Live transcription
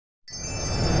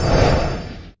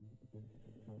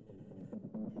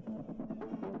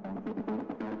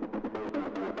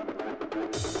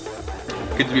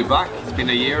good to be back. It's been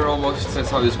a year almost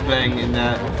since I was playing in,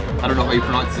 I don't know how you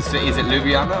pronounce the city, is it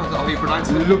Ljubljana? Is that how you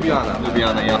pronounce it? Ljubljana.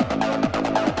 Ljubljana, yeah.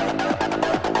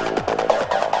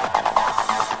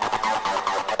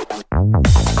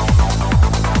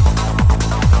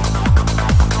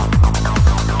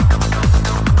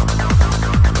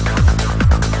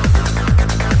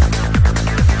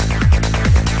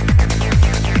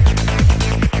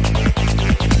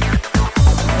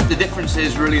 The difference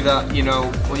is really that, you know,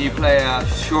 when you play a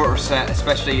shorter set,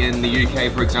 especially in the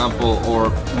UK for example, or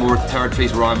more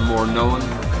territories where I'm more known,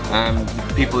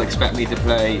 people expect me to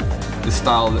play the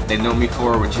style that they know me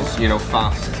for, which is, you know,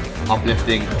 fast,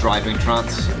 uplifting, driving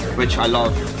trance, which I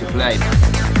love to play.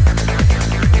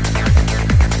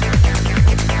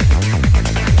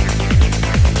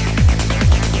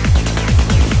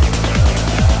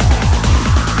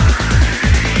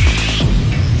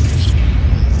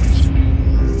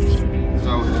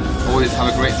 Always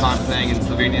have a great time playing in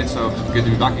Slovenia, so good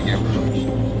to be back again.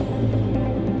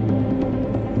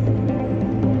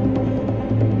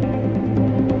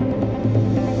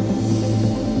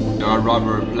 I'd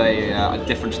rather play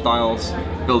different styles,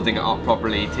 building it up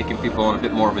properly, taking people on a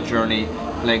bit more of a journey,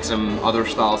 playing some other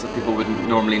styles that people wouldn't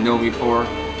normally know me for,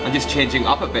 and just changing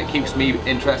up a bit keeps me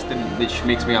interested, which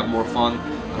makes me have more fun.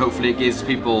 And hopefully it gives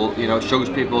people, you know, shows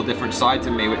people a different side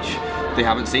to me which they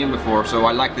haven't seen before. So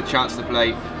I like the chance to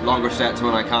play longer sets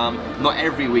when I can. Not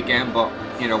every weekend, but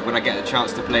you know, when I get a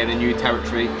chance to play in a new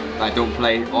territory that I don't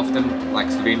play often, like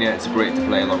Slovenia, it's great to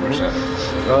play a longer set.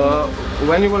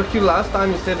 When you were here last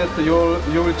time, you said that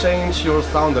you will change your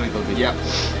sound a little bit.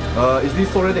 Yeah. Is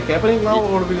this already happening now,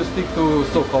 or will you stick to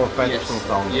so-called Patterson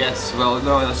sound? Yes, well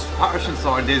no, this Patterson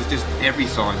sound is just every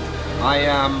sound. I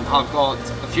have got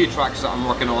a few tracks that I'm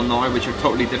working on now which are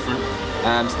totally different.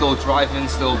 Still driving,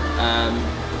 still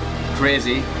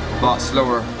crazy, but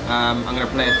slower. I'm going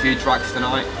to play a few tracks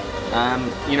tonight.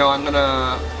 You know, I'm going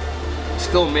to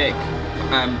still make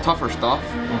tougher stuff,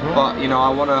 but you know, I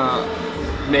want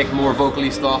to make more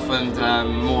vocally stuff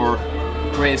and more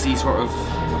crazy sort of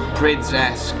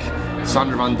Prids-esque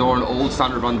Sander van Doorn, old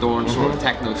Sander van Doorn sort of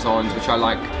techno sounds, which I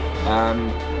like.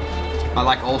 I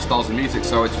like all styles of music,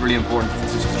 so it's really important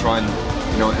just to try and,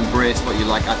 you know, embrace what you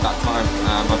like at that time.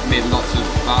 I've made lots of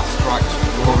fast tracks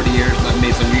over the years, and I've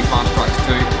made some new fast tracks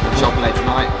too, which I'll play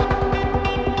tonight.